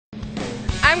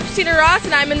I'm Christina Ross,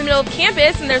 and I'm in the middle of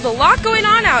campus, and there's a lot going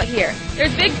on out here.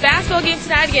 There's a big basketball game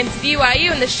tonight against BYU,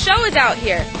 and the show is out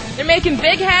here. They're making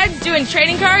big heads, doing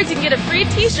trading cards. You can get a free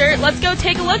t-shirt. Let's go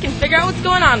take a look and figure out what's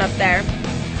going on up there.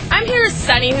 I'm here with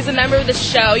Sonny, who's a member of the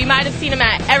show. You might have seen him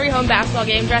at every home basketball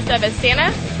game dressed up as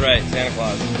Santa. That's right, Santa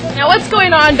Claus. Now what's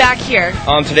going on back here?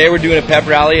 Today we're doing a pep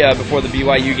rally before the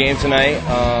BYU game tonight.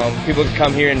 People can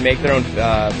come here and make their own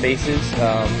faces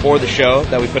for the show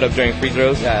that we put up during free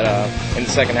throws in the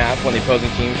second half when the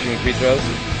opposing team shooting free throws.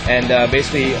 And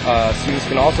basically students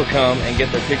can also come and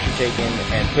get their picture taken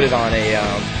and put it on a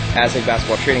Aztec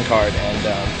basketball trading card and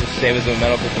just save as a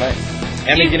memento for tonight.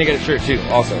 And they're going to get a shirt too,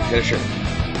 also. Get a shirt.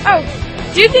 Oh,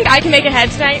 do you think I can make a head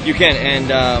tonight? You can,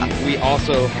 and we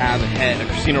also have a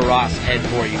Christina Ross head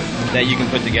for you that you can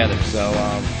put together. So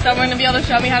Someone going to be able to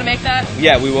show me how to make that?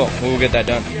 Yeah, we will. We will get that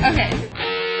done. Okay.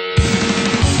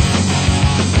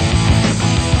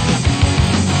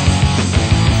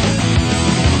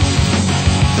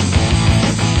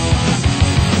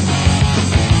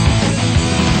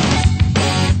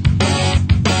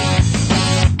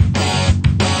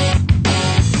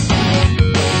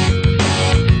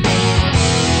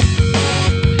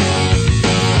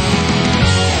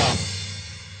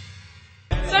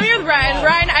 I'm here with Ryan.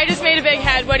 Ryan, I just made a big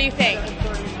head. What do you think?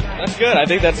 That's good. I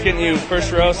think that's getting you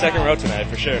first row, second row tonight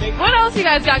for sure. What else you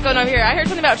guys got going over here? I heard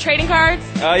something about trading cards.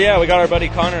 Yeah, we got our buddy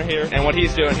Connor here, and what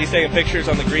he's doing, he's taking pictures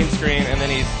on the green screen, and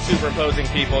then he's superimposing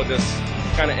people just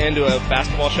kind of into a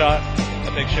basketball shot,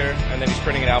 a picture, and then he's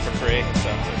printing it out for free.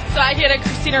 So I get a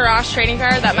Christina Ross trading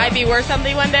card that might be worth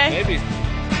something one day? Maybe.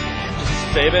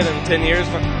 Just save it, in 10 years,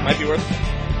 might be worth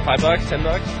 $5,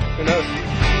 $10, who knows?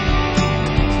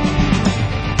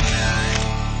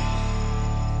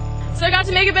 So I got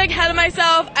to make a big head of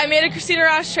myself. I made a Christina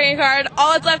Ross trading card.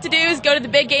 All that's left to do is go to the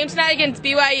big game tonight against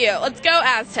BYU. Let's go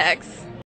Aztecs.